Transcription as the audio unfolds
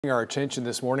Our attention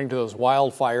this morning to those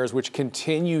wildfires which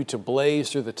continue to blaze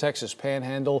through the Texas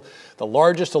Panhandle, the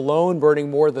largest alone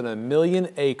burning more than 1 million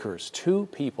acres. 2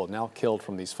 people now killed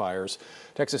from these fires.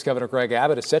 Texas Governor Greg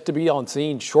Abbott is set to be on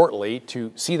scene shortly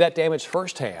to see that damage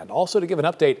firsthand, also to give an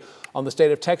update on the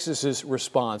state of Texas's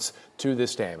response to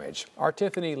this damage. Our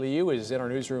Tiffany Liu is in our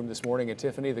newsroom this morning, and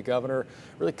Tiffany, the governor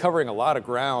really covering a lot of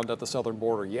ground at the southern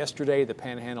border yesterday, the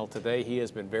Panhandle today. He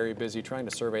has been very busy trying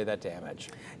to survey that damage.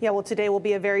 Yeah, well, today will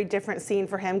be a very different scene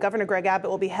for him. Governor Greg Abbott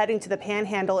will be heading to the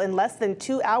Panhandle in less than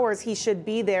 2 hours. He should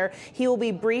be there. He will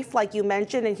be briefed, like you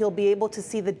mentioned, and he'll be able to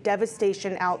see the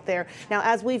devastation out there. Now,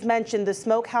 as we've mentioned, the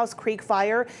Smokehouse Creek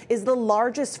fire is the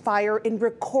largest fire in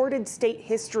recorded state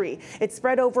history. It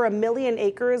spread over 1 million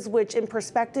acres, which in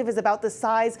perspective is about the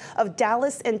size of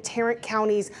Dallas and Tarrant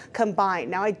counties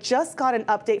combined. Now, I just got an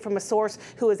update from a source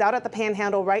who is out at the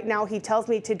Panhandle right now. He tells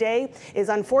me today is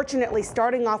unfortunately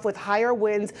starting off with higher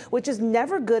winds, which is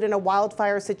never good in a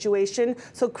wildfire situation.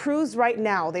 So crews right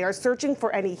now, they are searching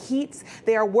for any heats.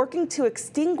 They are working to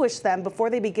extinguish them before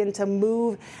they begin to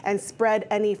move and spread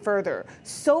any further.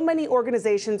 So many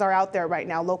organizations are out there right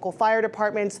now, local fire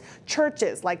departments,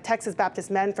 churches like Texas Baptist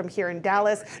Men from here in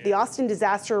Dallas, the Austin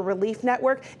Disaster Relief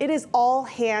Network. It is all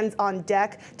hands on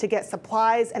deck to get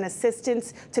supplies and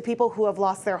assistance to people who have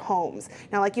lost their homes.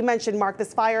 Now, like you mentioned, Mark,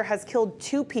 this fire has killed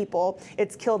 2 people.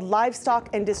 It's killed livestock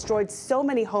and destroyed so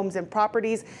many homes and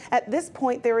properties. At this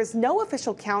point, there is no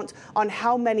official count on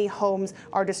how many homes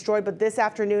are destroyed, but this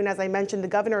afternoon, as I mentioned, the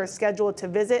governor is scheduled to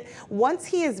visit. Once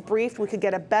he is briefed, we could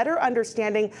get a better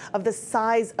understanding of the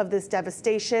size of this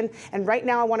devastation. And right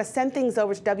now, I want to send things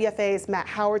over to WFA's Matt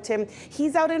Howerton.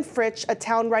 He's out in Fritch, a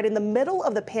town right in the middle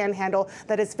of the Panhandle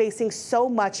that is facing so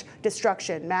much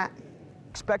destruction. Matt?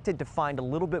 Expected to find a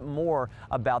little bit more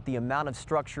about the amount of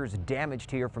structures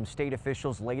damaged here from state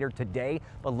officials later today,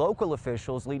 but local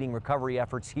officials leading recovery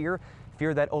efforts here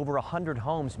fear that over 100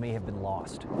 homes may have been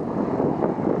lost.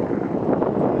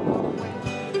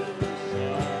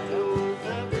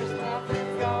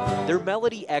 Their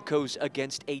melody echoes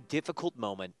against a difficult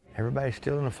moment. Everybody's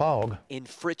still in the fog. In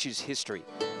Fritch's history.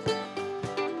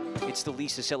 It's the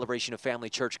least a celebration of family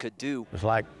church could do. It's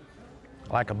like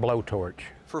a blowtorch.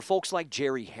 For folks like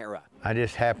Jerry Hara. I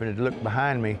just happened to look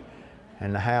behind me,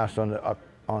 and the house on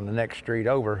the next street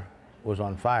over was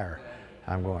on fire.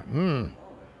 I'm going,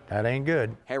 that ain't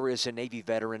good. Hara is a Navy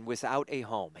veteran without a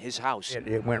home. His house.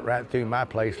 It went right through my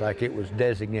place like it was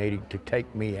designated to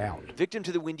take me out. Victim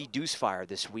to the Windy Deuce fire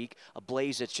this week, a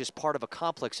blaze that's just part of a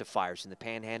complex of fires in the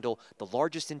Panhandle, the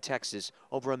largest in Texas,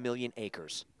 over 1 million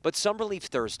acres. But some relief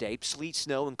Thursday, sleet,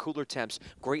 snow, and cooler temps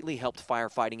greatly helped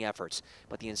firefighting efforts.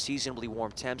 But the unseasonably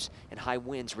warm temps and high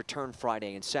winds returned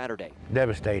Friday and Saturday.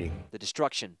 Devastating. The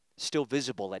destruction still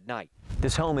visible at night.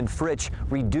 This home in Fritch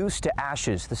reduced to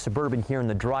ashes. The Suburban here in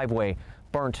the driveway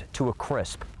burnt to a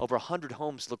crisp. Over 100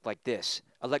 homes look like this.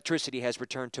 Electricity has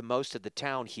returned to most of the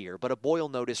town here, but a boil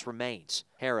notice remains.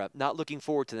 Hara not looking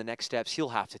forward to the next steps he'll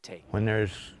have to take. When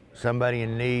there's somebody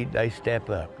in need, they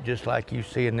step up, just like you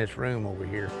see in this room over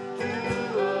here.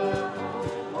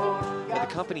 The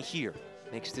company here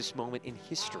makes this moment in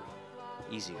history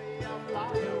easier.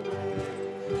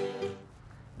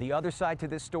 The other side to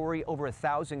this story, over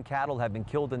 1,000 cattle have been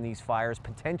killed in these fires,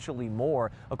 potentially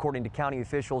more, according to county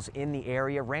officials in the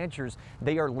area. Ranchers,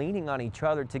 they are leaning on each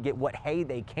other to get what hay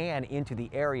they can into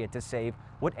the area to save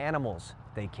what animals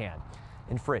they can.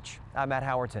 In Fritch, I'm Matt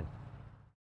Howerton.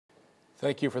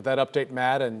 Thank you for that update,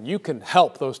 Matt. And you can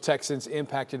help those Texans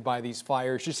impacted by these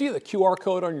fires. You see the QR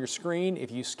code on your screen. If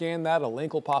you scan that, a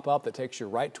link will pop up that takes you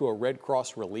right to a Red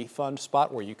Cross Relief Fund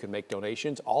spot where you can make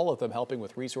donations, all of them helping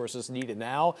with resources needed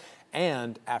now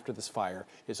and after this fire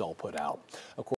is all put out. Of course,